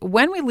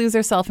when we lose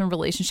ourselves in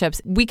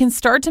relationships, we can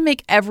start to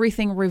make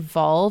everything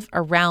revolve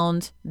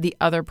around the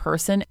other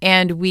person,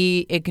 and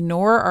we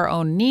ignore our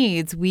own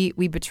needs. We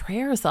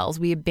betray ourselves,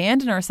 we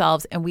abandon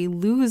ourselves, and we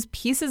lose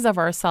pieces of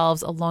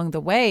ourselves along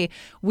the way.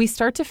 We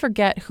start to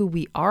forget who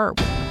we are.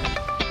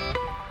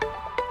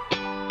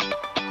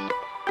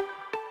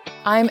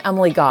 I'm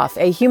Emily Goff,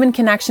 a human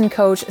connection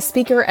coach,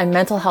 speaker, and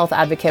mental health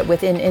advocate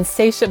with an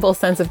insatiable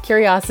sense of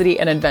curiosity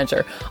and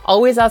adventure,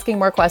 always asking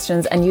more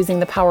questions and using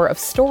the power of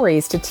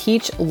stories to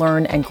teach,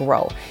 learn, and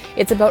grow.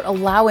 It's about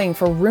allowing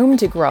for room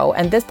to grow,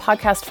 and this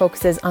podcast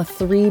focuses on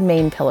three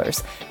main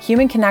pillars: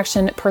 human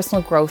connection,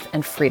 personal growth,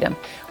 and freedom.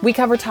 We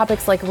cover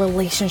topics like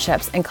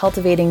relationships and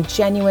cultivating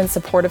genuine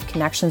supportive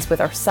connections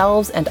with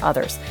ourselves and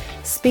others,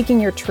 speaking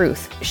your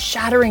truth,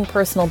 shattering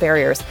personal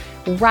barriers,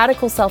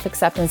 radical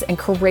self-acceptance, and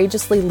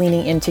courageously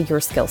leaning into your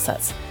skill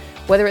sets.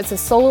 Whether it's a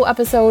solo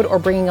episode or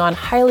bringing on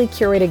highly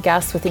curated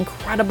guests with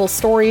incredible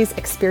stories,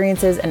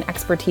 experiences, and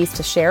expertise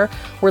to share,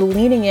 we're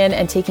leaning in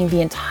and taking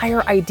the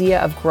entire idea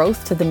of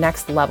growth to the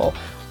next level,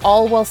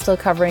 all while still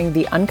covering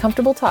the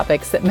uncomfortable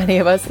topics that many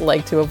of us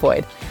like to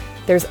avoid.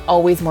 There's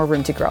always more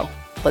room to grow.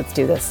 Let's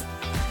do this.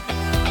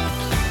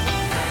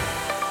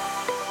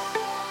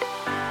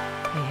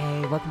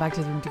 Welcome back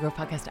to the Room to Grow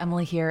podcast.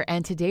 Emily here.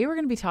 And today we're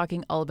going to be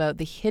talking all about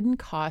the hidden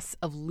costs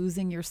of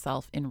losing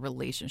yourself in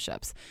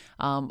relationships.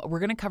 We're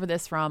going to cover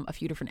this from a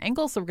few different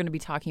angles. So we're going to be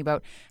talking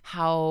about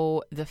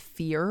how the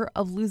fear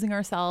of losing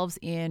ourselves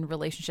in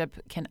relationship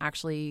can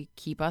actually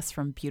keep us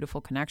from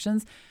beautiful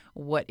connections,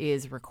 what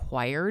is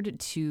required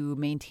to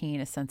maintain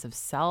a sense of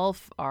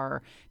self,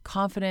 our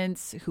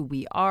confidence, who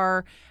we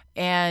are,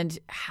 and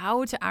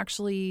how to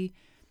actually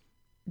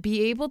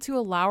be able to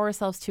allow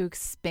ourselves to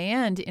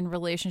expand in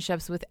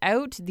relationships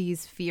without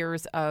these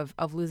fears of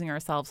losing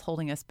ourselves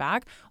holding us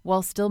back,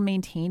 while still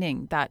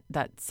maintaining that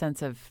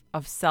sense of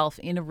self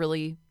in a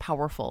really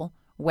powerful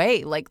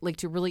way, like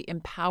to really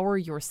empower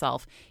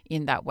yourself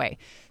in that way.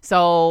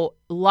 So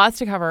lots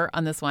to cover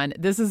on this one.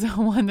 This is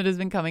one that has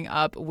been coming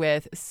up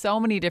with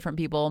so many different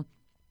people.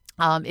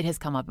 It has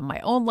come up in my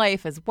own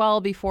life as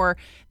well before.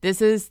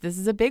 This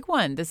is a big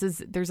one.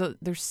 There's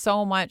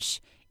so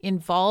much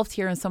involved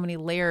here and so many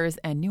layers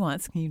and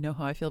nuance. You know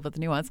how I feel about the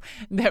nuance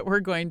that we're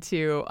going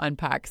to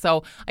unpack.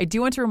 So I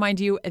do want to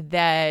remind you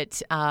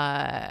that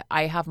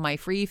I have my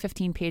free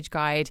 15-page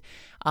guide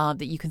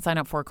that you can sign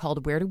up for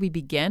called Where Do We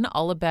Begin?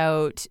 All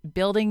about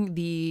building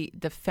the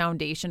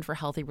foundation for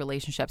healthy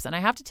relationships. And I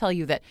have to tell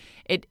you that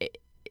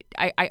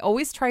I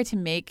always try to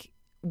make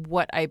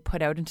what I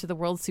put out into the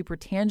world super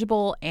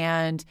tangible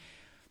and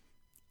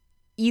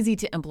easy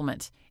to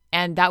implement.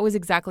 And that was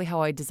exactly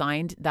how I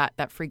designed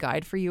that free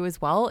guide for you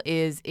as well,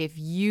 is if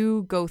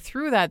you go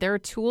through that, there are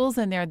tools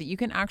in there that you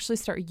can actually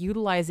start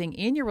utilizing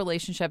in your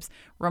relationships,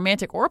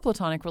 romantic or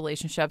platonic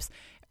relationships,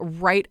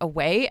 right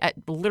away, at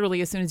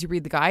literally as soon as you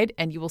read the guide,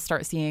 and you will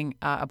start seeing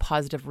a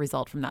positive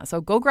result from that.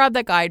 So go grab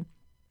that guide.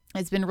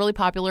 It's been really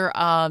popular.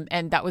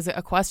 And that was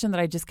a question that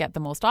I just get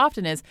the most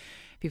often is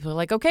people are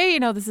like, okay,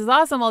 this is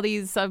awesome.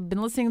 I've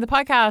been listening to the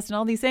podcast and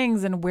all these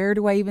things. And where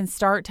do I even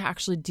start to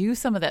actually do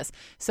some of this?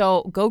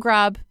 So go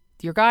grab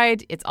your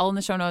guide. It's all in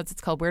the show notes.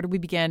 It's called Where Do We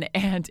Begin?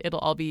 And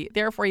it'll all be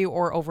there for you,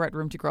 or over at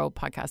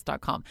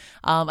roomtogrowpodcast.com.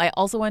 I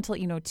also want to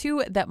let you know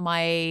too that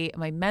my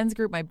men's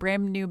group, my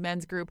brand new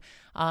men's group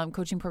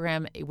coaching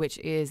program, which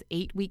is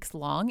 8 weeks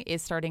long,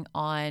 is starting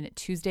on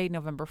Tuesday,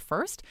 November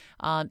 1st.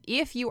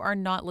 If you are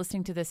not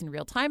listening to this in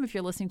real time, if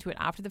you're listening to it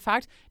after the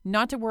fact,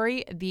 not to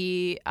worry.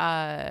 The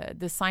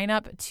sign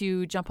up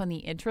to jump on the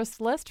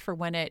interest list for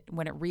when it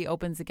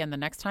reopens again the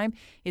next time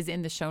is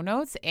in the show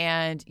notes,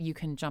 and you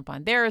can jump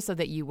on there so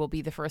that you will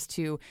be the first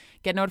to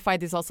get notified.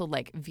 There's also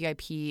like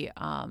VIP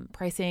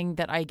pricing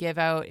that I give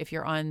out if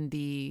you're on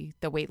the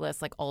wait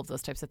list, like all of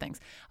those types of things.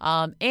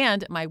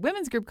 And my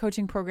women's group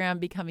coaching program,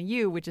 Becoming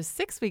You, which is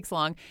 6 weeks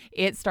long,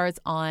 it starts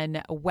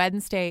on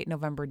Wednesday,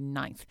 November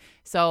 9th.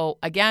 So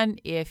again,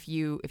 if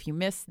you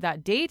miss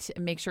that date,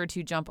 make sure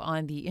to jump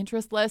on the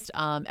interest list.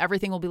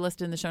 Everything will be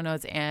listed in the show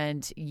notes,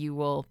 and you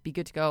will be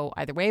good to go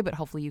either way, but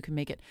hopefully you can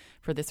make it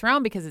for this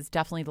round, because it's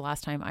definitely the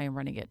last time I am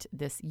running it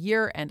this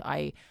year, and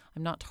I'm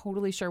not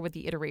totally sure what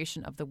the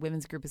iteration of the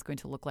women's group is going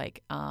to look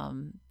like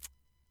in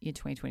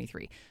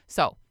 2023.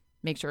 So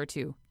make sure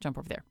to jump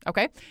over there.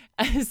 Okay.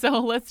 So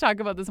let's talk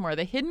about this more.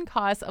 The hidden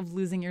costs of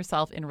losing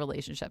yourself in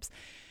relationships.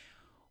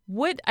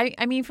 First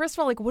of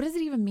all, what does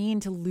it even mean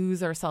to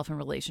lose ourselves in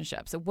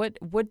relationships?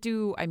 What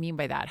do I mean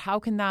by that? How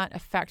can that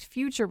affect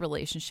future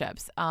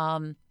relationships?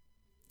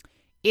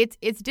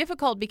 It's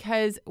difficult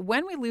because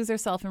when we lose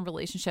ourselves in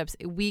relationships,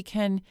 we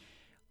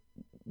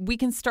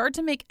can start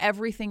to make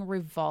everything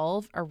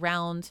revolve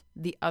around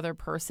the other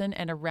person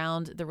and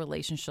around the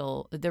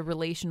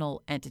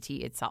relational entity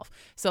itself.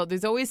 So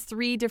there's always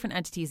three different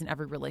entities in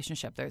every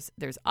relationship.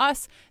 There's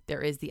us,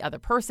 there is the other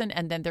person,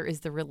 and then there is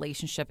the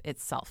relationship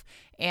itself.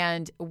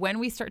 And when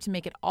we start to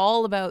make it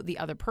all about the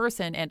other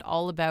person and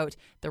all about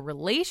the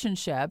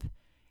relationship,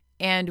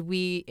 and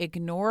we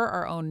ignore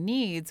our own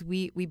needs,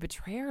 we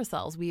betray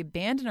ourselves, we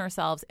abandon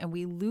ourselves, and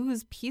we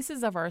lose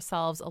pieces of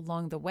ourselves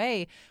along the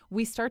way.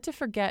 We start to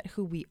forget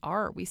who we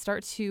are. We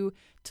start to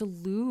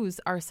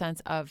lose our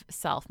sense of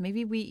self.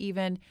 Maybe we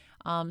even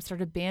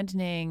start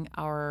abandoning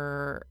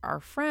our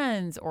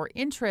friends or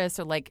interests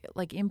or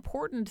like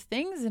important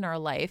things in our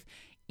life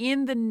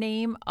in the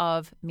name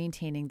of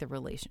maintaining the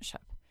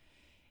relationship.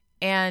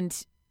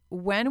 And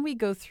when we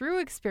go through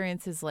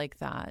experiences like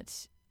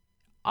that,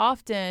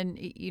 often,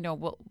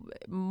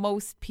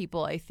 most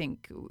people, I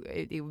think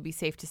it would be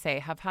safe to say,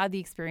 have had the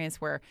experience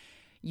where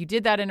you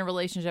did that in a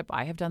relationship.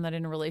 I have done that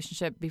in a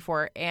relationship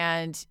before.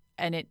 And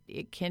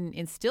it can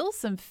instill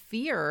some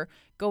fear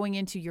going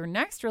into your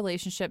next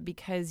relationship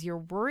because you're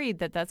worried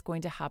that that's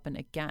going to happen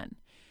again.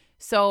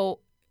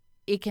 So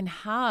it can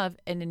have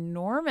an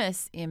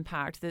enormous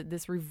impact,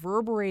 this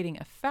reverberating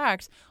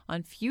effect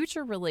on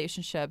future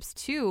relationships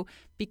too,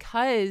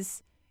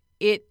 because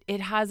it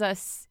has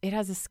us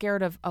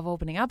scared of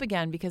opening up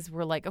again, because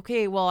we're like,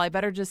 okay, well, I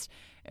better just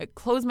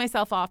close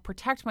myself off,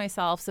 protect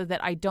myself so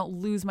that I don't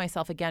lose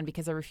myself again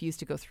because I refuse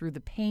to go through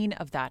the pain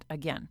of that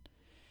again.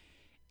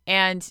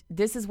 And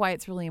this is why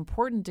it's really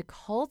important to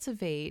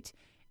cultivate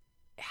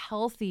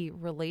healthy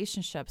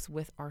relationships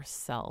with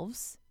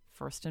ourselves,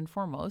 first and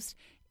foremost,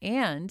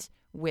 and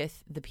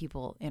with the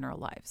people in our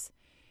lives.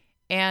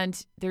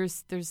 And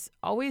there's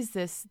always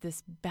this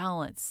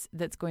balance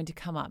that's going to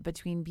come up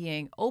between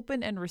being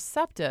open and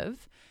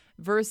receptive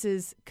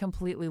versus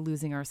completely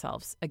losing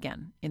ourselves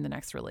again in the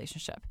next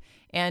relationship.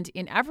 And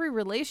in every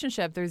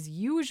relationship, there's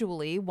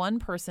usually one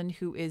person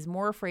who is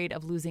more afraid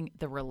of losing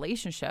the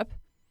relationship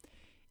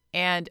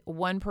and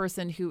one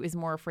person who is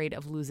more afraid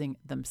of losing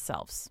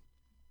themselves.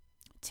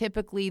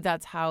 Typically,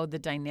 that's how the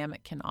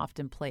dynamic can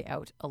often play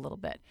out a little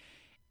bit.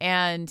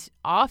 And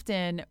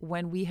often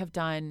when we have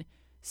done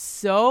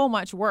so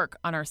much work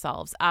on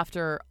ourselves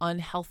after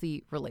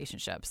unhealthy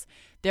relationships,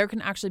 there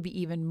can actually be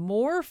even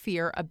more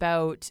fear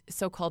about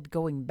so-called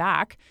going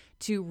back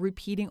to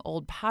repeating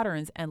old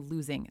patterns and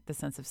losing the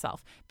sense of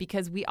self,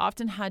 because we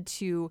often had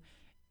to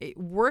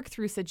work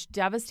through such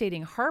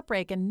devastating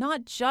heartbreak, and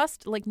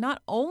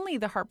not only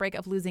the heartbreak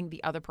of losing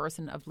the other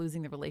person, of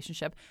losing the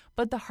relationship,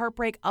 but the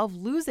heartbreak of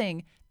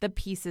losing the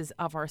pieces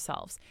of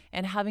ourselves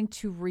and having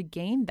to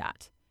regain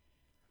that.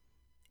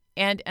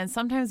 And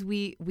sometimes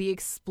we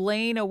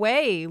explain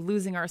away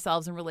losing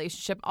ourselves in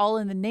relationship all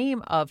in the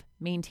name of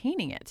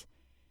maintaining it.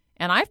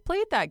 And I've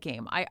played that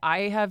game.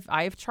 I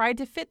have tried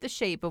to fit the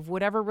shape of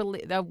whatever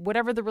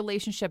the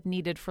relationship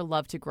needed for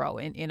love to grow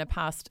in a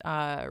past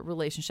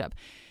relationship.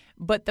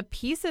 But the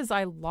pieces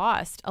I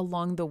lost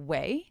along the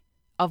way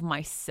of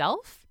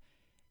myself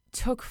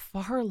took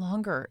far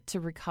longer to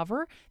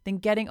recover than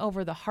getting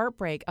over the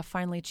heartbreak of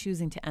finally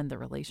choosing to end the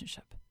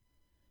relationship.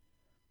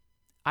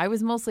 I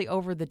was mostly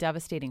over the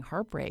devastating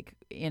heartbreak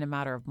in a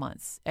matter of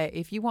months.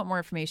 If you want more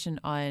information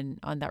on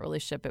that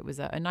relationship, it was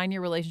a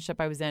 9-year relationship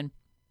I was in.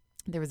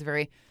 There was a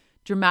very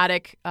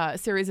dramatic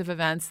series of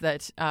events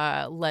that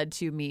led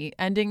to me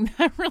ending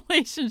that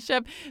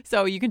relationship.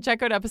 So you can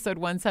check out episode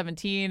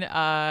 117,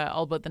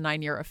 all about the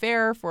 9-year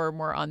affair, for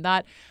more on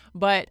that.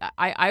 But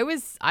I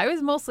was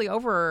mostly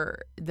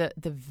over the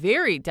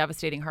very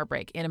devastating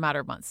heartbreak in a matter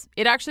of months.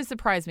 It actually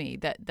surprised me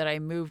that I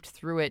moved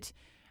through it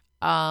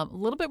a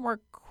little bit more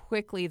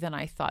quickly than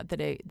I thought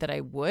that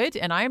I would.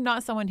 And I am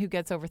not someone who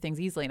gets over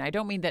things easily. And I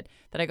don't mean that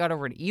I got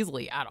over it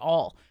easily at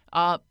all.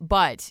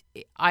 But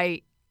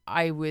I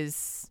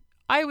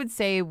would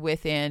say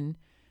within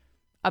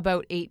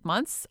about 8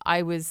 months,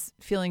 I was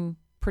feeling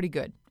pretty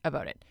good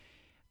about it.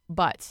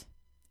 But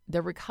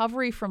the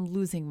recovery from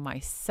losing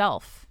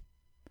myself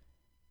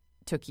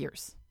took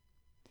years.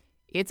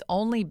 It's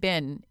only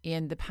been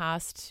in the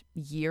past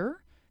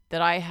year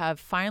that I have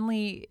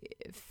finally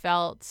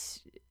felt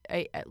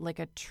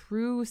a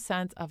true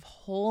sense of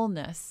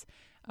wholeness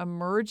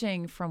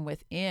emerging from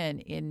within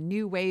in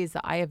new ways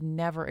that I have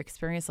never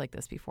experienced like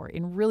this before,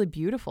 in really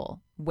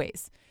beautiful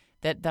ways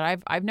that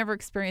I've never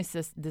experienced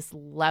this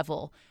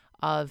level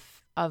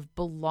of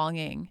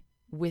belonging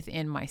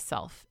within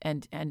myself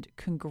and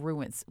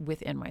congruence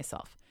within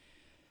myself.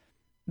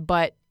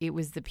 But it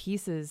was the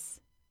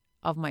pieces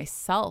of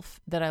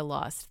myself that I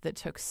lost that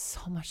took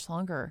so much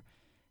longer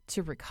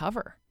to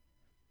recover.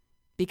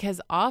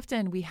 Because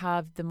often we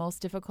have the most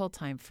difficult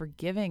time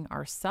forgiving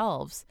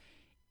ourselves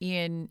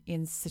in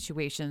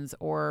situations,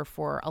 or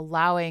for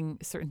allowing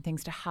certain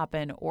things to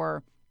happen,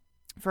 or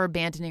for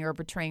abandoning or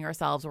betraying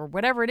ourselves, or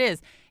whatever it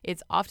is.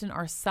 It's often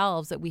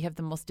ourselves that we have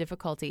the most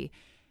difficulty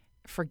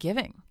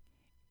forgiving.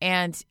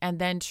 And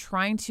then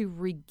trying to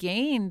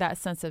regain that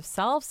sense of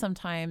self,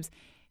 sometimes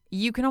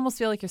you can almost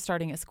feel like you're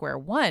starting at square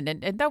one.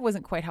 And that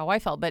wasn't quite how I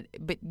felt, but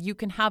you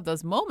can have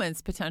those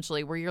moments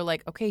potentially where you're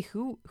like, okay,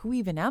 who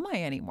even am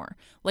I anymore?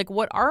 Like,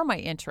 what are my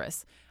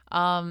interests?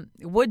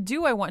 What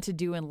do I want to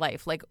do in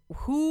life? Like,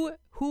 who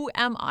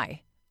am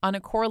I on a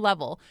core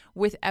level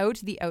without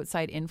the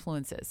outside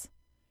influences?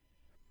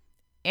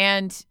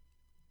 And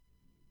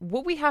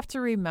what we have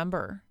to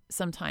remember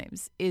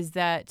sometimes is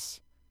that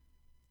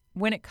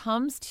when it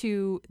comes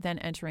to then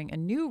entering a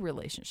new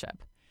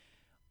relationship,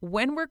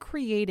 when we're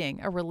creating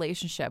a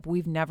relationship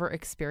we've never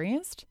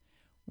experienced,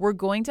 we're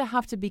going to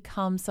have to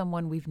become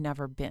someone we've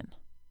never been.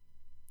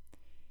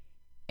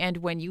 And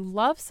when you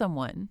love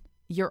someone,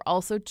 you're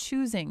also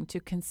choosing to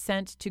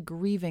consent to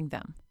grieving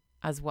them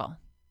as well.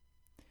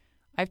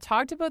 I've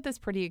talked about this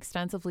pretty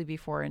extensively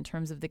before in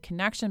terms of the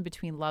connection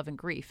between love and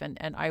grief. And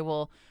I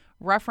will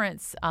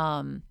reference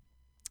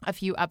a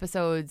few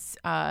episodes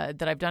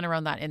that I've done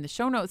around that in the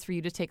show notes for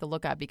you to take a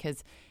look at,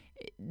 because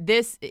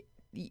this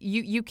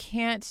you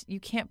can't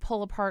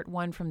pull apart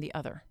one from the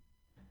other.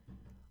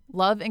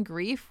 Love and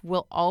grief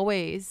will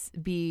always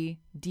be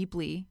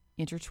deeply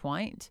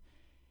intertwined.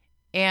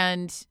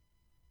 And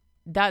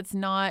that's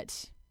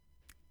not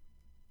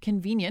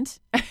convenient.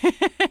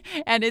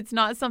 And it's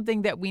not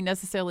something that we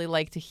necessarily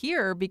like to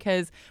hear,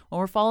 because when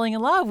we're falling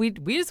in love, we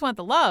just want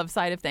the love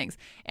side of things.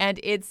 And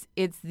it's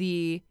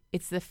the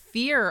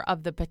fear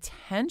of the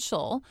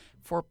potential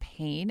for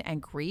pain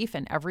and grief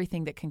and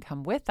everything that can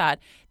come with that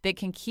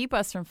can keep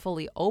us from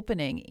fully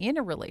opening in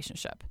a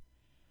relationship.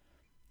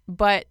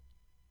 But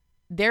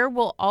there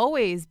will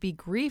always be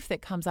grief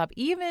that comes up,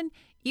 even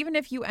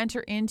if you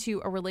enter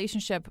into a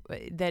relationship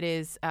that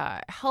is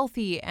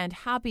healthy and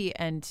happy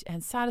and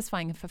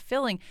satisfying and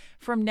fulfilling.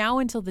 From now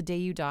until the day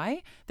you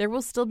die, there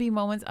will still be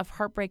moments of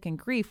heartbreak and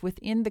grief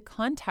within the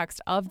context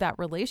of that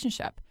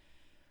relationship.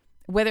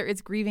 Whether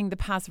it's grieving the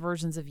past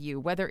versions of you,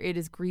 whether it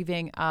is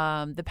grieving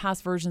the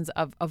past versions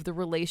of the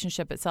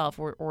relationship itself,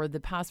 or the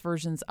past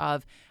versions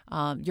of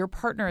your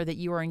partner that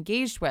you are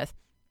engaged with,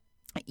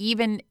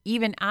 even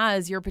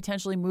as you're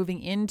potentially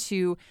moving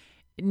into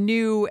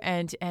new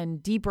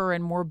and deeper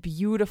and more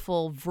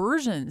beautiful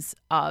versions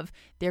of,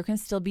 there can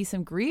still be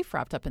some grief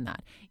wrapped up in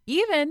that.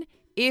 Even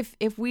if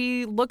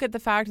we look at the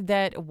fact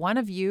that one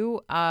of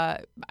you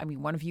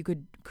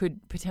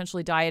could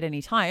potentially die at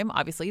any time.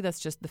 Obviously,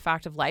 that's just the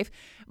fact of life.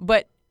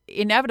 But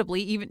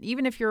inevitably,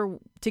 even if you're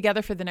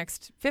together for the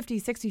next 50,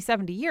 60,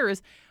 70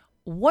 years,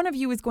 one of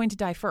you is going to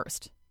die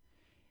first.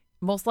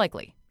 Most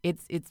likely.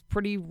 It's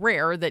pretty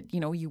rare that,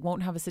 you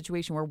won't have a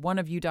situation where one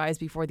of you dies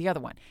before the other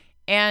one,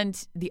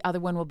 and the other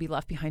one will be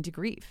left behind to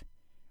grieve,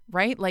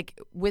 right? Like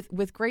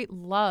with great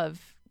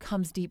love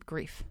comes deep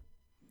grief.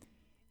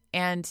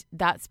 And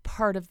that's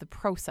part of the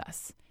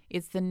process.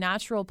 It's the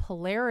natural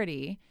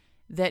polarity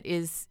that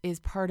is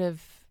part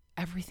of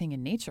everything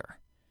in nature.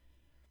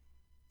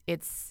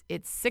 It's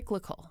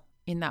cyclical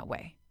in that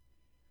way.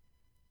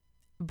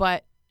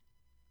 But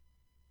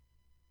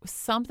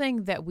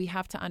something that we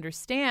have to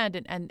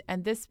understand,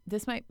 and this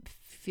might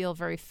feel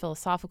very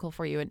philosophical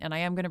for you, and I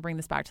am going to bring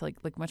this back to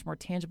like much more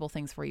tangible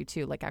things for you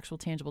too, like actual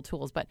tangible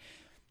tools, but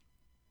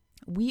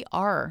we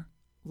are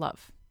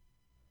love.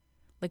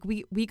 Like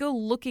we go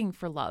looking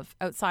for love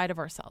outside of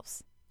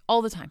ourselves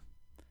all the time.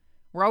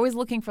 We're always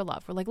looking for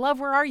love. We're like, love,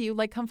 where are you?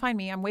 Like, come find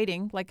me. I'm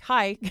waiting. Like,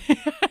 hi,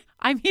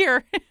 I'm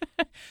here.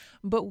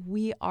 But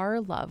we are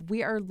love.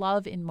 We are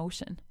love in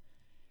motion.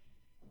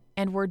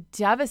 And we're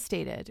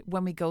devastated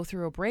when we go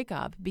through a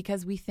breakup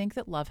because we think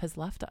that love has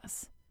left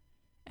us.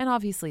 And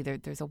obviously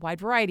there's a wide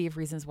variety of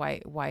reasons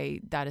why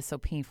that is so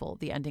painful,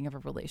 the ending of a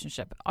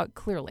relationship,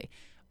 clearly.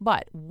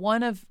 But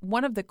one of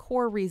the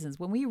core reasons,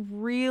 when we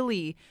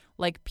really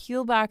like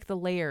peel back the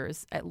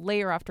layers at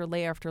layer after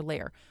layer after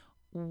layer,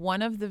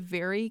 one of the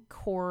very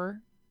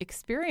core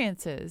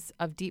experiences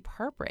of deep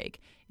heartbreak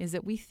is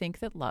that we think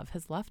that love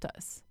has left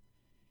us.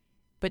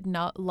 But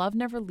love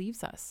never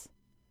leaves us,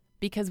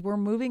 because we're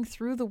moving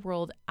through the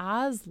world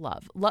as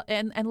love.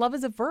 And love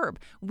is a verb.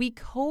 We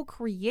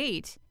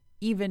co-create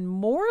even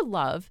more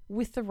love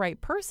with the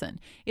right person.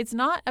 It's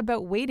not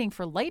about waiting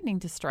for lightning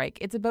to strike.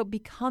 It's about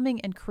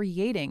becoming and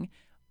creating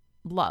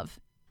love,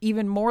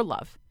 even more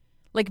love.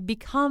 Like,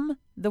 become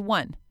the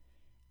one,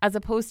 as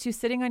opposed to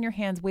sitting on your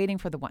hands waiting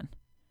for the one.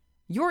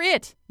 You're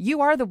it. You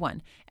are the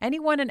one.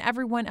 Anyone and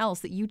everyone else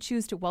that you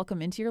choose to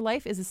welcome into your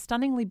life is a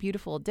stunningly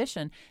beautiful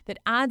addition that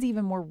adds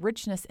even more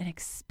richness and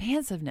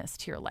expansiveness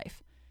to your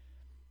life.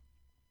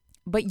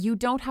 But you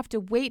don't have to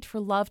wait for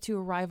love to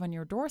arrive on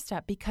your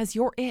doorstep, because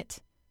you're it.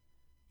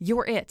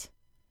 You're it.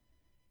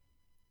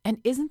 And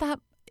isn't that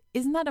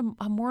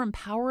a more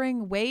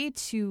empowering way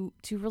to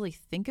really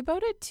think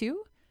about it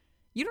too?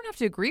 You don't have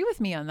to agree with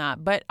me on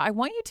that, but I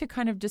want you to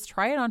kind of just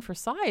try it on for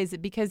size,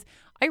 because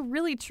I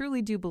really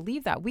truly do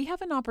believe that we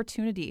have an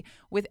opportunity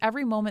with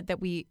every moment that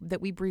we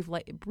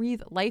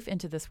breathe life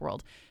into this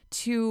world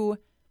to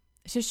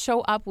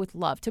show up with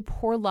love, to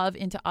pour love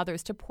into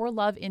others, to pour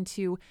love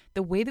into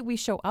the way that we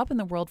show up in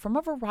the world from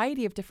a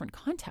variety of different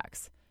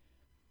contexts.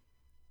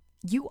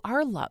 You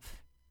are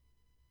love.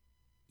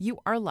 You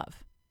are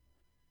love.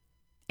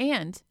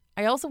 And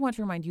I also want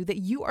to remind you that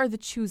you are the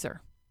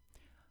chooser.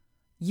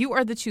 You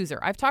are the chooser.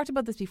 I've talked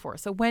about this before.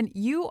 So when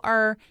you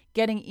are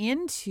getting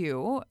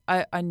into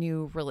a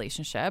new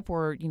relationship,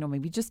 or,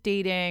 maybe just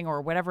dating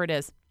or whatever it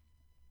is,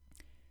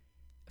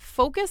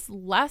 focus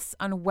less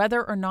on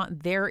whether or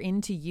not they're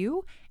into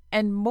you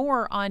and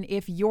more on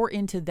if you're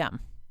into them.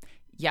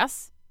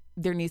 Yes,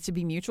 there needs to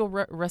be mutual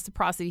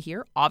reciprocity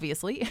here,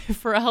 obviously.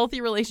 For a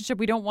healthy relationship,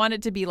 we don't want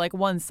it to be like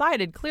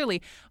one-sided,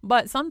 clearly.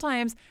 But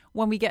sometimes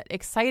when we get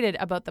excited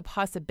about the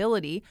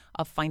possibility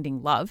of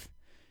finding love,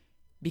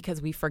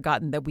 because we've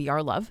forgotten that we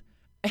are love,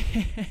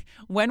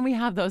 when we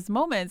have those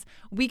moments,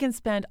 we can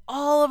spend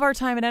all of our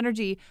time and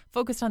energy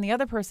focused on the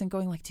other person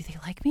going like, do they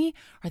like me?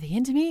 Are they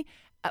into me?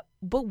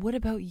 But what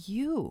about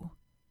you?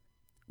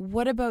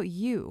 What about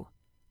you?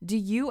 Do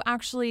you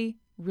actually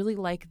really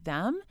like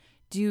them?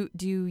 Do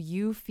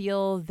you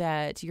feel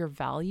that your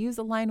values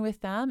align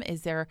with them?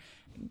 Is there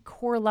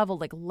core level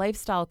like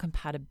lifestyle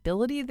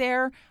compatibility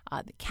there?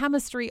 The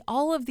chemistry,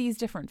 all of these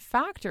different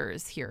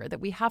factors here that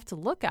we have to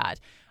look at.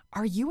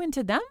 Are you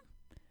into them?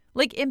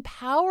 Like,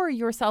 empower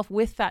yourself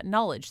with that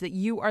knowledge that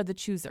you are the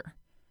chooser.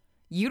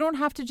 You don't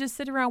have to just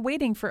sit around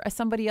waiting for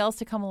somebody else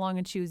to come along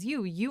and choose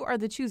you. You are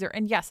the chooser.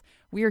 And yes,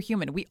 we are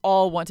human. We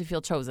all want to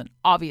feel chosen,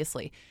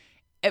 obviously.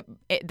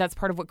 That's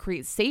part of what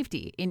creates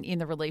safety in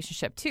the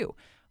relationship too.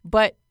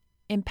 But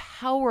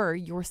empower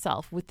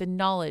yourself with the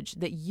knowledge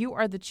that you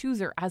are the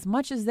chooser as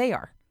much as they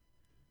are.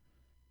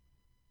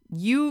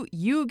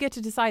 You get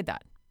to decide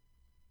that.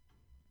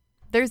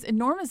 There's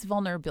enormous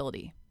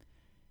vulnerability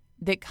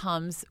that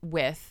comes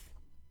with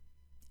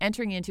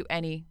entering into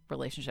any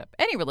relationship,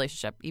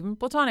 even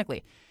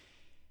platonically.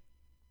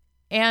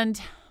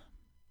 And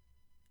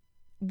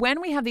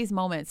when we have these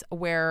moments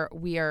where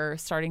we are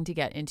starting to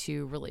get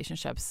into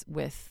relationships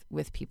with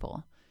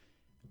people,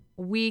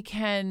 we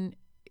can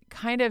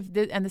kind of,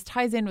 and this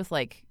ties in with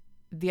like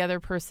the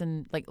other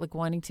person, like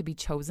wanting to be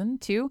chosen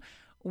too.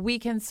 We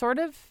can sort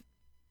of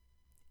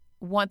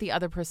want the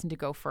other person to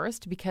go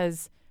first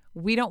because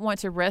we don't want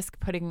to risk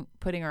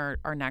putting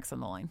our necks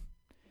on the line,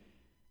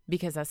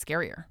 because that's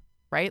scarier,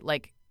 right?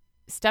 Like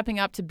stepping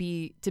up to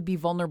be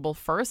vulnerable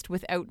first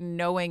without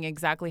knowing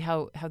exactly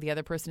how the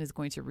other person is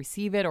going to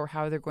receive it or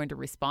how they're going to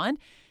respond.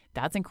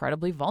 That's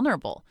incredibly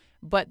vulnerable.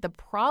 But the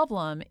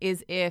problem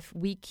is if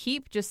we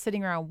keep just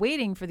sitting around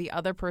waiting for the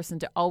other person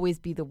to always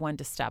be the one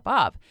to step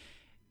up,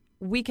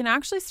 we can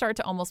actually start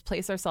to almost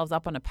place ourselves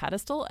up on a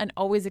pedestal and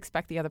always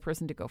expect the other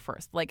person to go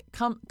first. Like,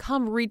 come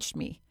reach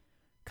me.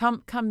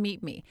 Come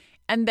meet me.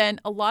 And then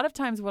a lot of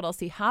times what I'll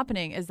see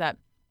happening is that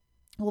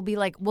we'll be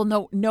like,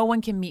 well, no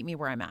one can meet me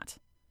where I'm at.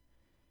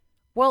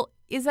 Well,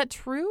 is that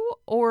true?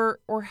 Or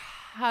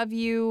have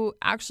you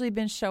actually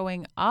been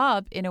showing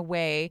up in a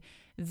way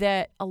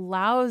that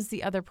allows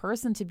the other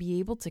person to be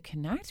able to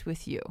connect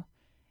with you?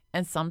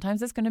 And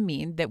sometimes it's going to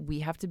mean that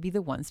we have to be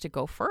the ones to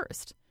go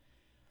first.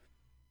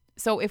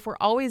 So if we're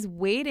always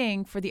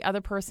waiting for the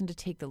other person to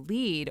take the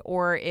lead,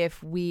 or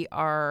if we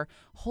are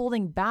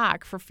holding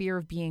back for fear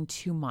of being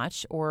too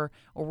much, or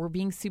we're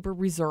being super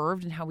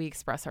reserved in how we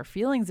express our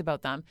feelings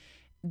about them,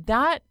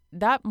 that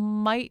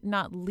might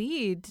not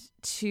lead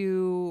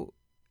to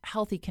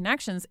healthy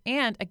connections.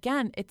 And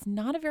again, it's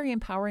not a very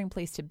empowering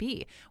place to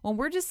be. When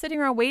we're just sitting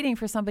around waiting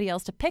for somebody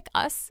else to pick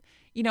us,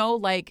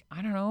 like,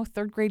 I don't know,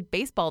 third grade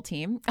baseball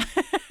team.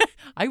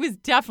 I was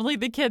definitely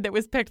the kid that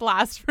was picked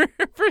last for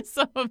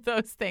some of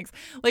those things.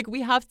 Like,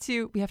 we have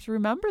to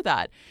remember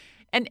that.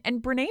 And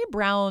Brené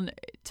Brown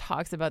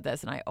talks about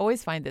this, and I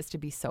always find this to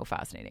be so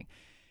fascinating.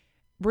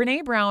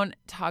 Brené Brown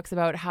talks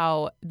about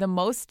how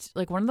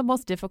one of the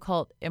most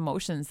difficult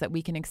emotions that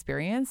we can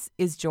experience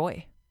is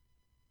joy.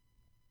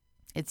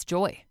 It's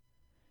joy.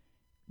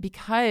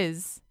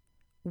 Because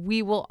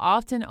we will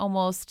often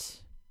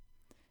almost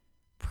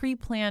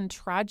pre-plan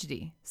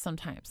tragedy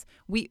sometimes.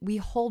 We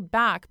hold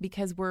back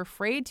because we're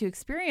afraid to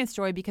experience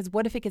joy, because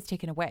what if it gets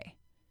taken away?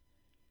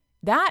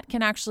 That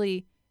can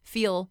actually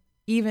feel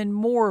even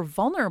more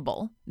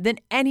vulnerable than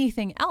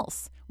anything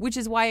else, which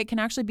is why it can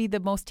actually be the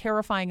most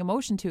terrifying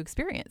emotion to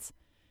experience.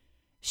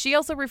 She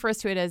also refers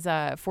to it as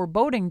a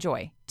foreboding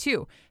joy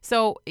too.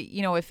 So,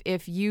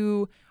 if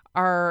you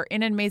are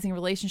in an amazing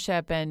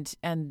relationship and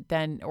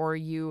then, or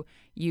you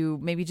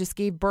maybe just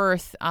gave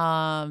birth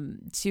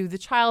to the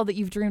child that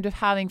you've dreamed of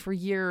having for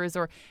years,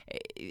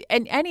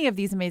 and any of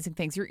these amazing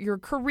things, your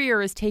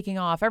career is taking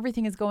off,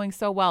 everything is going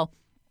so well,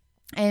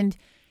 and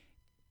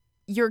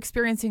you're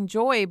experiencing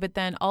joy, but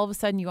then all of a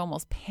sudden you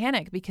almost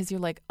panic because you're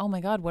like, oh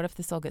my God, what if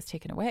this all gets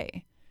taken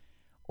away?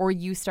 Or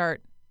you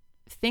start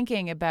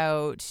thinking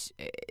about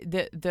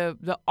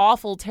the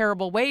awful,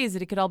 terrible ways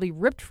that it could all be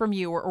ripped from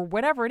you, or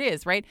whatever it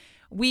is, right?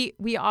 We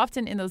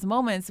often in those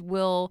moments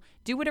will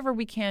do whatever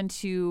we can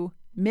to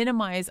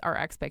minimize our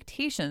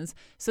expectations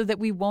so that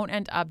we won't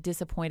end up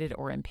disappointed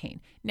or in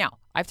pain. Now,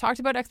 I've talked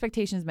about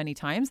expectations many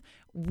times.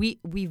 We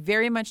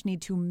very much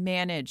need to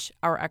manage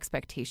our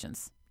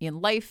expectations in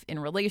life, in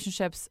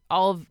relationships,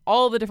 all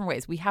the different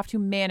ways. We have to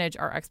manage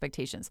our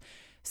expectations.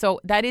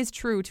 So that is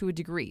true to a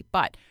degree.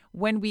 But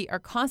when we are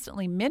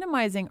constantly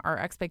minimizing our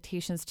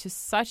expectations to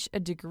such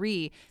a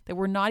degree that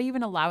we're not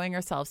even allowing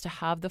ourselves to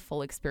have the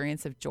full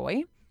experience of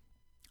joy,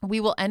 we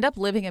will end up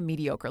living a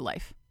mediocre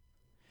life.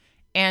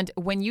 And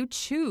when you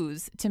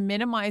choose to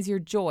minimize your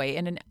joy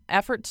in an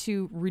effort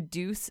to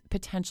reduce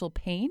potential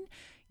pain,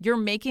 you're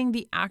making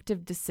the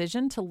active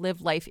decision to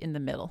live life in the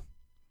middle.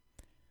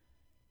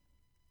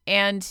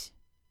 And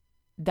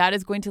that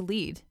is going to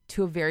lead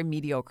to a very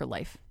mediocre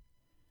life.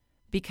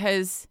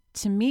 Because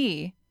to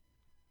me,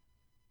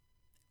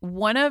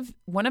 one of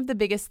the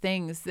biggest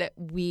things that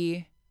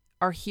we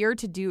are here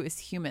to do as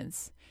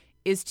humans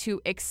is to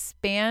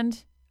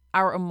expand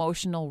our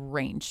emotional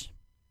range.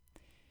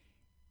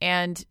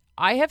 And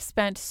I have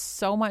spent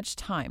so much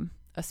time,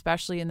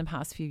 especially in the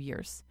past few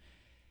years,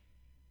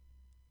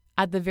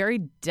 at the very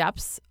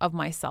depths of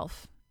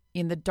myself,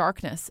 in the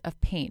darkness of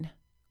pain,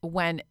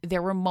 when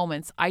there were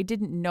moments I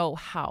didn't know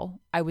how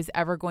I was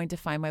ever going to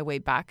find my way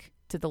back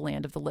to the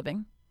land of the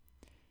living.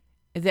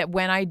 That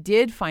when I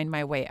did find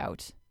my way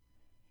out,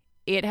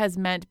 it has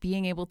meant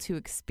being able to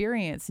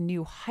experience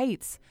new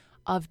heights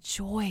of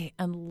joy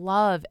and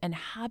love and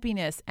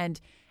happiness and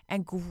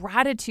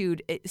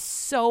gratitude. It's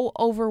so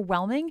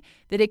overwhelming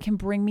that it can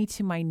bring me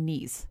to my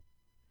knees.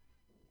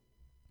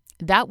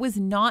 That was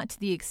not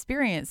the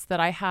experience that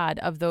I had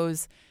of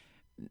those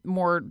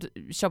more,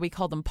 shall we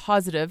call them,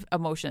 positive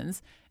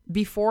emotions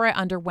before I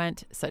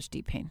underwent such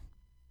deep pain.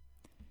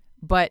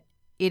 But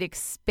it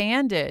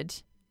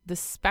expanded the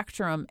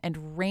spectrum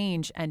and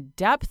range and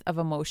depth of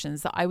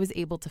emotions that I was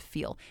able to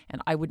feel,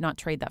 and I would not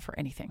trade that for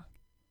anything.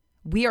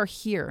 We are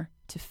here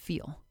to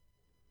feel.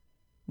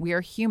 We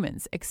are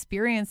humans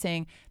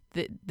experiencing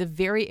the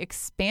very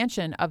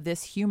expansion of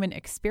this human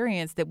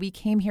experience that we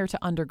came here to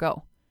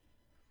undergo.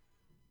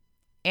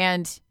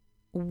 And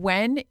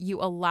when you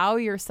allow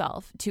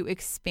yourself to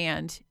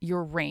expand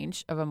your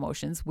range of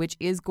emotions, which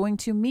is going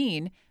to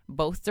mean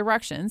both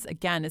directions,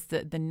 again, it's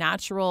the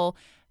natural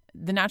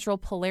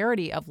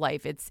polarity of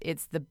life.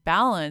 It's the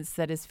balance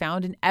that is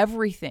found in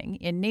everything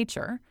in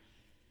nature.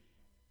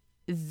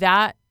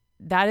 That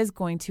is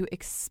going to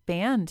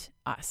expand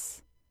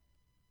us.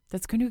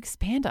 That's going to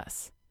expand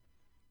us.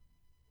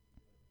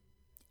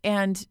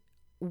 And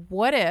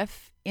what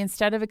if,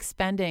 instead of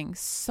expending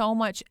so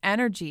much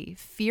energy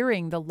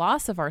fearing the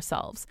loss of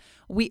ourselves,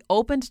 we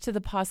opened to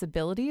the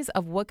possibilities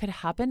of what could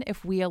happen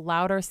if we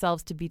allowed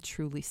ourselves to be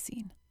truly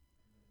seen,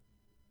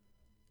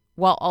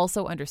 while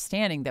also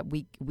understanding that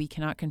we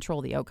cannot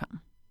control the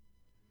outcome?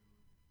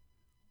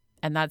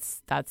 And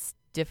that's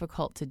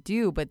difficult to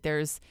do, but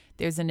there's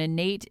an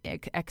innate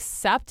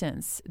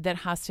acceptance that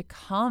has to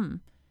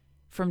come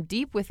from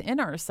deep within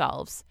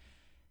ourselves,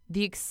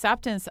 the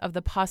acceptance of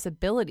the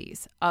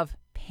possibilities of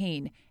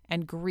pain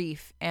and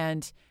grief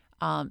and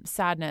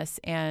sadness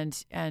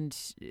and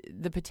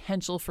the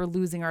potential for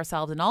losing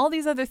ourselves and all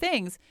these other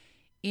things,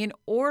 in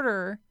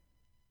order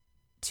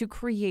to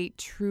create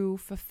true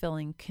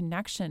fulfilling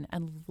connection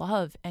and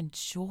love and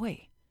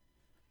joy.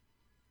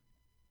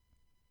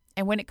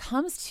 And when it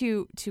comes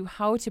to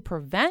how to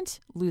prevent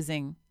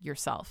losing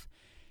yourself,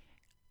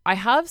 I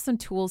have some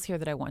tools here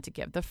that I want to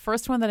give. The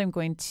first one that I'm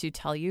going to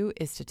tell you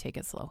is to take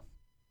it slow.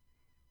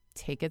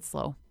 Take it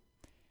slow.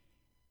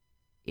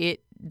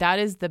 That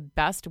is the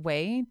best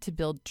way to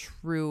build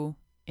true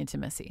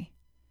intimacy.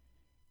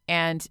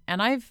 And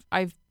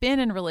I've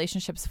been in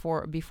relationships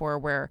before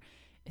where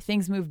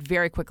things moved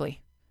very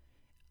quickly,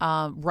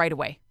 right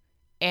away.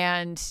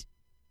 And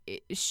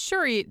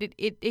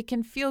it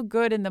can feel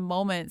good in the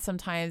moment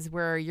sometimes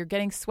where you're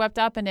getting swept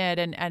up in it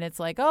and it's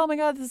like, oh my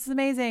God, this is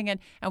amazing. And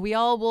we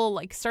all will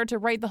like start to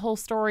write the whole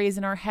stories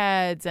in our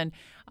heads. And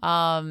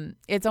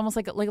it's almost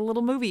like a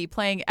little movie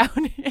playing out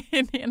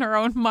in our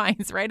own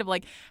minds, right? Of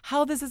like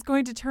how this is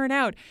going to turn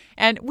out.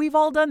 And we've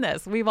all done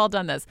this.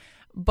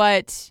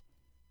 But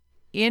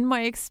in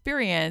my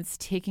experience,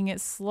 taking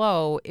it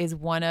slow is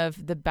one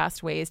of the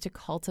best ways to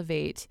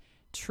cultivate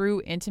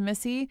true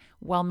intimacy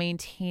while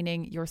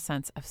maintaining your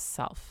sense of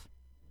self.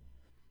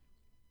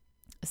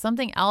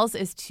 Something else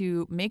is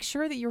to make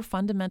sure that your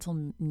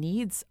fundamental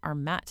needs are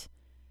met.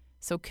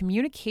 So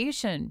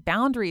communication,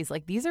 boundaries,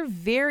 like these are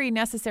very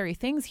necessary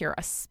things here,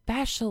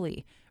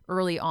 especially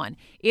early on.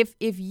 If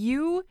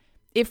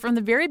from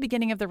the very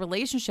beginning of the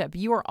relationship,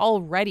 you are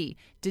already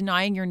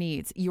denying your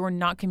needs, you are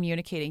not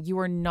communicating, you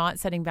are not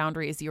setting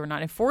boundaries, you are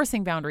not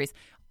enforcing boundaries,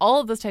 all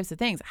of those types of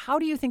things, how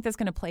do you think that's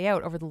going to play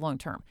out over the long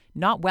term?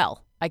 Not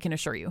well, I can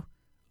assure you.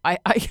 I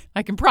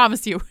can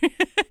promise you.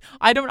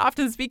 I don't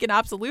often speak in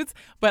absolutes,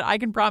 but I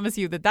can promise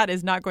you that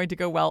is not going to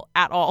go well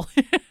at all.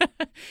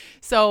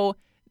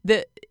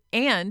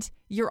 And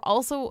you're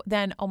also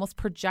then almost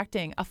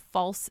projecting a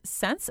false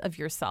sense of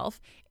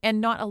yourself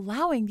and not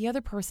allowing the other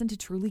person to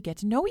truly get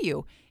to know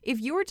you. If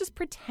you are just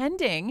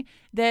pretending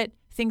that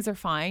things are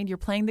fine, you're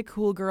playing the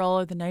cool girl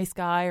or the nice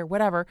guy or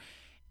whatever,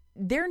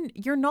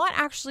 you're not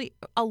actually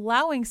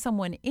allowing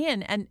someone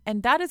in, and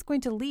that is going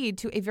to lead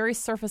to a very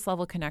surface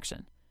level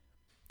connection.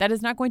 That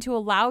is not going to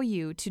allow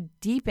you to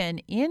deepen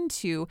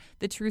into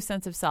the true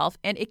sense of self,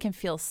 and it can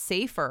feel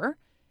safer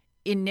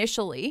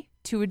initially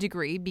to a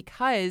degree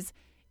because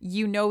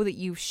you know that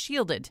you've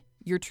shielded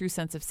your true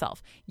sense of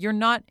self. You're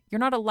not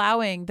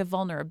allowing the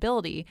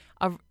vulnerability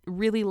of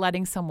really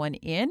letting someone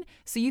in,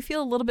 so you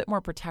feel a little bit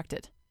more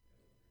protected.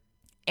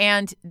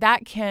 And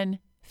that can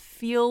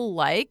feel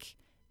like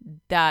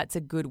that's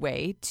a good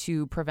way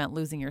to prevent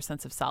losing your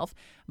sense of self,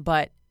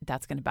 but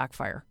that's going to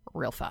backfire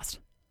real fast.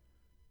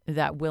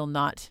 That will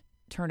not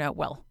turn out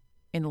well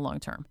in the long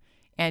term.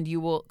 and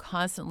you will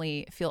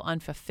constantly feel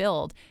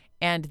unfulfilled.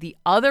 And the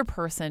other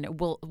person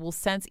will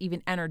sense,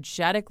 even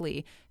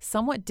energetically,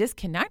 somewhat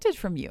disconnected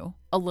from you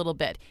a little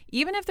bit.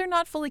 Even if they're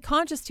not fully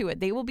conscious to it,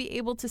 they will be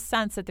able to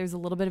sense that there's a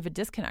little bit of a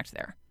disconnect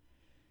there.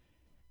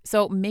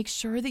 So make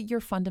sure that your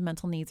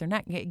fundamental needs are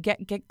met.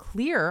 Get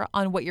clear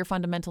on what your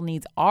fundamental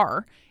needs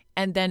are,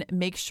 and then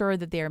make sure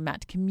that they are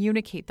met.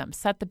 Communicate them.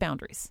 Set the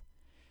boundaries.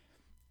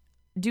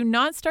 Do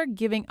not start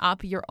giving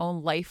up your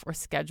own life or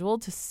schedule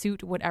to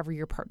suit whatever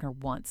your partner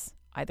wants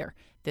either.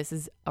 This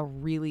is a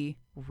really,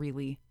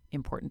 really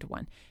important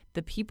one.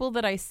 The people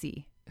that I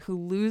see who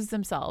lose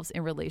themselves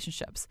in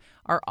relationships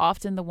are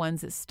often the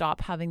ones that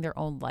stop having their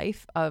own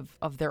life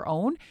of their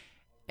own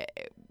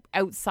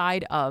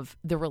outside of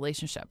the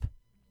relationship.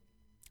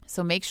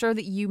 So make sure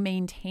that you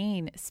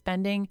maintain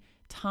spending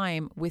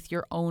time with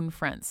your own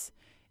friends.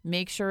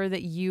 Make sure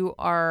that you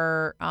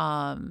are,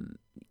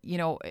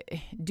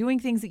 doing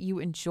things that you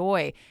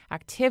enjoy,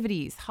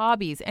 activities,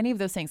 hobbies, any of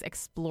those things,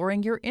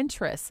 exploring your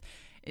interests.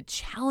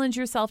 Challenge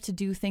yourself to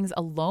do things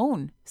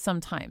alone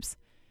sometimes.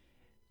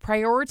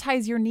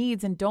 Prioritize your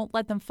needs and don't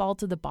let them fall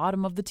to the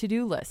bottom of the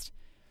to-do list.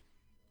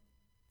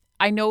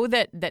 I know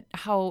that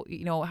how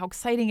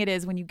exciting it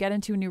is when you get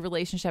into a new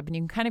relationship and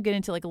you can kind of get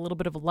into like a little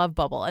bit of a love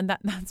bubble, and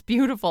that's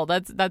beautiful.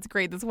 That's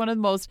great. That's one of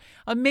the most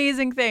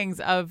amazing things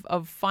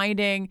of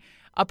finding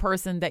a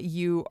person that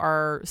you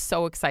are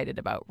so excited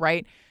about,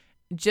 right?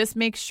 Just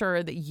make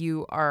sure that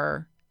you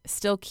are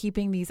still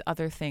keeping these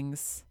other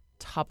things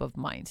top of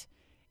mind,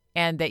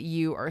 and that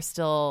you are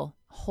still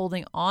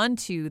holding on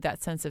to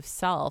that sense of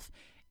self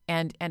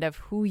and of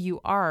who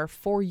you are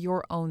for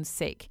your own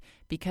sake.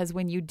 Because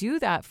when you do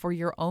that for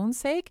your own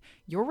sake,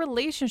 your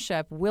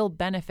relationship will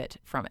benefit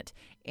from it.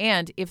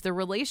 And if the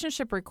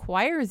relationship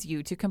requires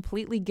you to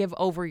completely give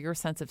over your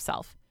sense of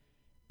self,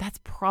 that's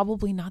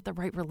probably not the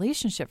right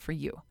relationship for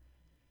you.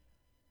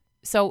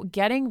 So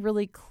getting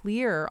really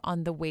clear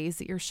on the ways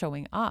that you're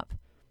showing up.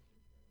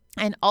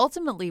 And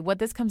ultimately, what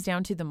this comes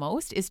down to the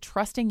most is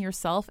trusting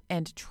yourself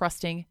and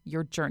trusting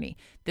your journey.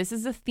 This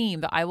is a theme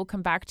that I will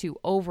come back to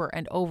over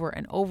and over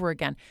and over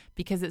again,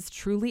 because it's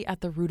truly at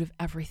the root of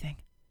everything.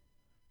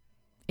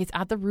 It's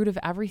at the root of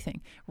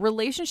everything.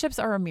 Relationships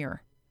are a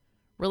mirror.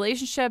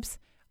 Relationships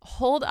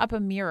hold up a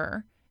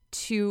mirror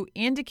to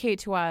indicate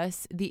to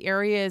us the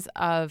areas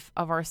of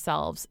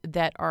ourselves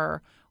that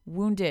are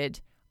wounded,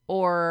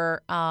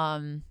 or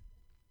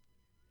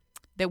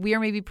that we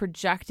are maybe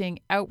projecting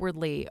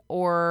outwardly,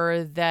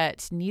 or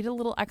that need a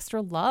little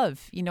extra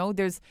love.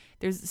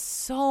 There's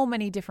so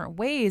many different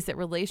ways that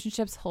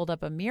relationships hold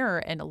up a mirror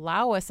and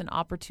allow us an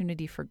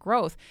opportunity for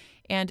growth.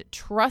 And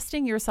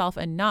trusting yourself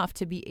enough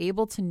to be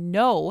able to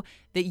know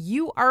that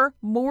you are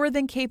more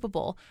than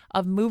capable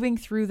of moving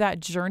through that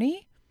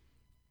journey,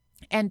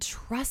 and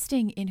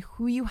trusting in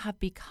who you have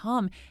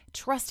become,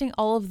 trusting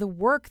all of the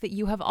work that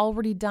you have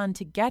already done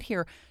to get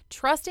here,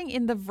 trusting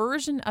in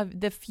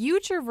the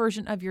future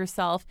version of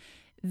yourself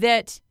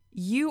that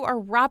you are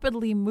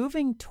rapidly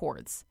moving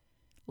towards.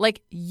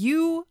 Like,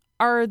 you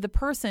are the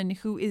person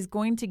who is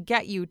going to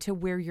get you to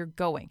where you're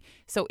going.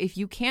 So if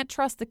you can't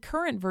trust the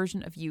current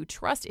version of you,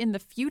 trust in the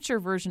future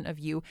version of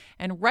you,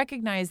 and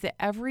recognize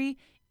that every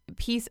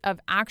piece of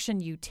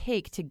action you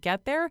take to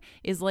get there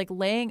is like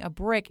laying a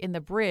brick in the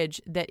bridge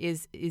that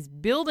is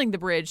building the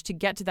bridge to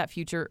get to that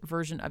future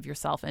version of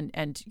yourself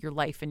and your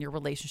life and your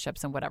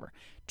relationships and whatever.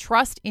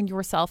 Trust in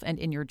yourself and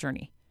in your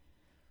journey.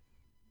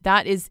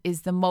 That is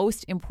the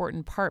most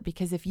important part,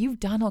 because if you've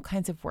done all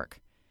kinds of work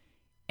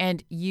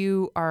and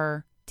you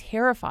are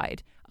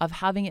terrified of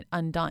having it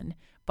undone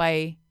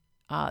by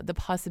the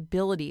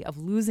possibility of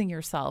losing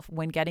yourself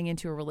when getting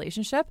into a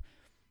relationship,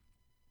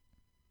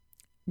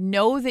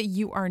 know that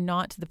you are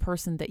not the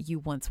person that you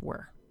once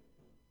were,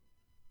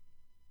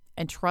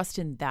 and trust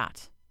in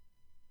that,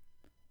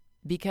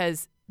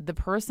 because the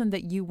person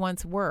that you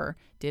once were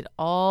did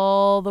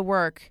all the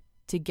work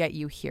to get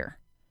you here.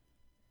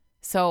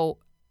 So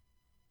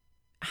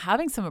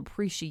having some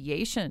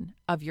appreciation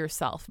of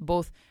yourself,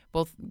 both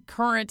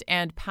current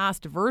and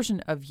past version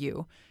of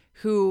you,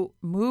 who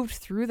moved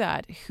through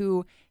that,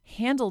 who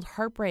handled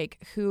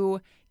heartbreak, who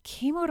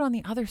came out on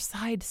the other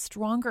side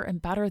stronger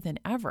and better than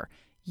ever.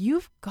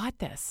 You've got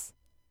this.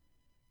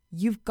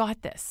 You've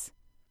got this.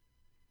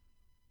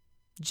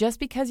 Just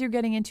because you're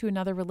getting into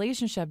another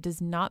relationship does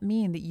not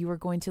mean that you are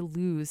going to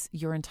lose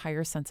your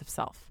entire sense of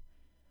self.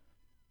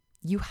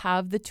 You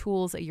have the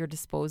tools at your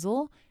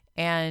disposal,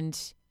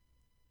 and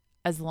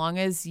as long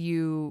as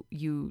you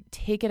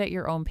take it at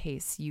your own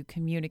pace, you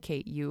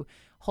communicate, you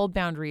hold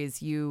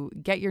boundaries, you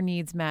get your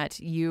needs met,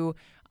 you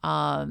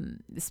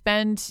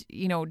spend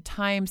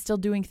time still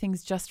doing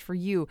things just for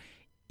you,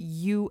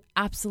 you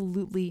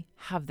absolutely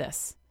have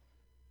this.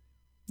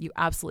 You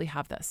absolutely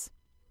have this.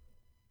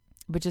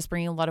 But just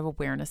bringing a lot of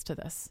awareness to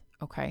this,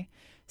 okay?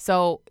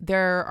 So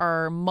there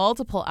are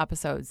multiple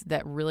episodes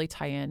that really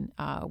tie in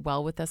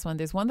well with this one.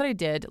 There's one that I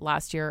did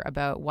last year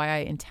about why I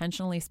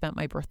intentionally spent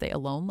my birthday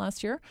alone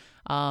last year.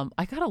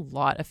 I got a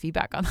lot of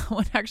feedback on that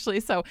one, actually.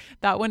 So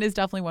that one is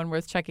definitely one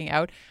worth checking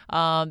out.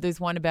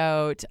 There's one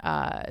about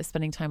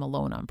spending time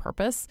alone on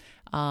purpose.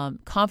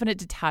 Confident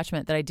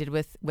detachment that I did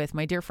with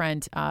my dear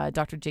friend,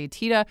 Dr. Jay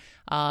Tita.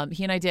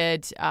 He and I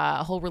did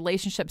a whole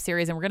relationship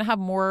series, and we're going to have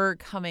more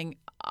coming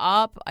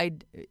up. I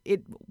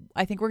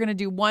think we're going to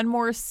do one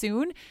more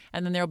soon,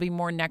 and then there'll be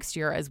more next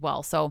year as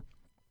well. So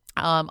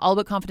all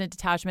about confident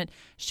detachment,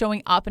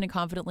 showing up in a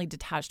confidently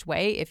detached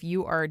way. If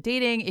you are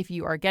dating, if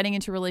you are getting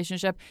into a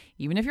relationship,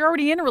 even if you're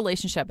already in a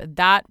relationship,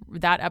 that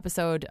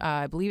episode,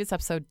 I believe it's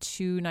episode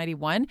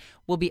 291,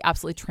 will be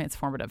absolutely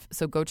transformative.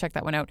 So go check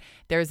that one out.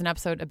 There's an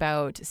episode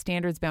about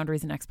standards,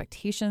 boundaries, and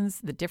expectations,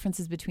 the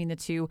differences between the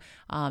two,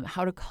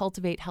 how to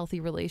cultivate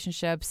healthy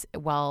relationships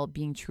while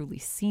being truly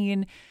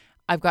seen.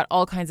 I've got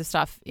all kinds of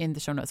stuff in the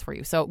show notes for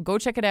you. So go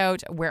check it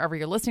out wherever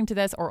you're listening to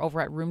this or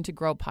over at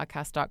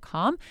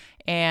roomtogrowpodcast.com.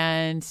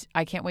 And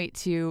I can't wait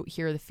to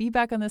hear the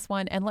feedback on this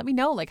one. And let me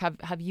know, like,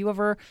 have you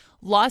ever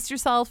lost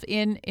yourself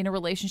in a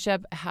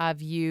relationship?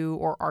 Have you,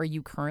 or are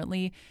you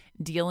currently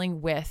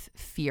dealing with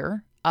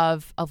fear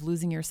of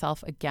losing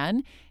yourself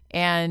again?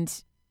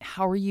 And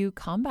how are you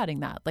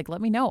combating that? Like,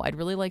 let me know. I'd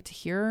really like to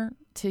hear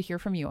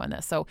from you on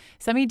this. So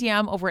send me a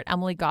DM over at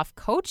Emily Goff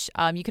Coach.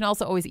 You can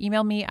also always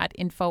email me at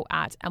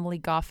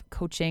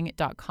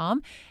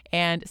info@emilygoffcoaching.com.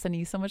 And sending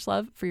you so much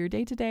love for your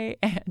day today.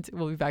 And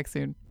we'll be back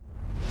soon.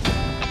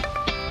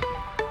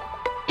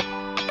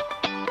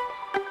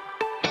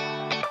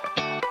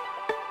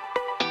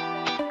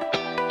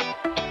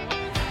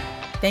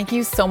 Thank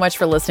you so much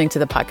for listening to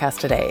the podcast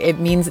today. It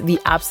means the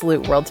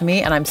absolute world to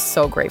me, and I'm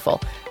so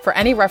grateful. For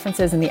any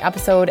references in the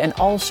episode and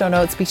all show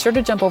notes, be sure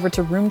to jump over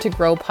to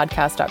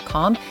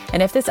roomtogrowpodcast.com.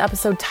 And if this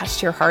episode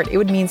touched your heart, it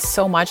would mean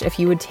so much if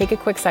you would take a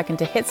quick second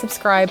to hit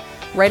subscribe,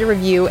 write a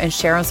review, and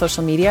share on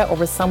social media or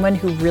with someone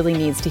who really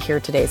needs to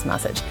hear today's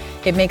message.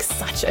 It makes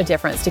such a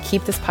difference to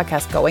keep this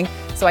podcast going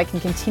so I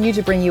can continue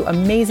to bring you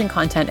amazing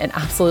content and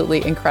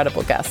absolutely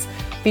incredible guests.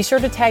 Be sure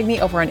to tag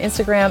me over on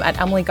Instagram at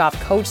Emily Goff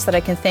Coach so that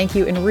I can thank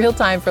you in real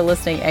time for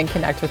listening and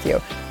connect with you.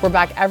 We're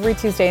back every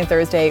Tuesday and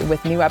Thursday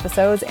with new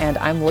episodes, and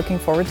I'm looking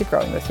forward to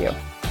growing with you.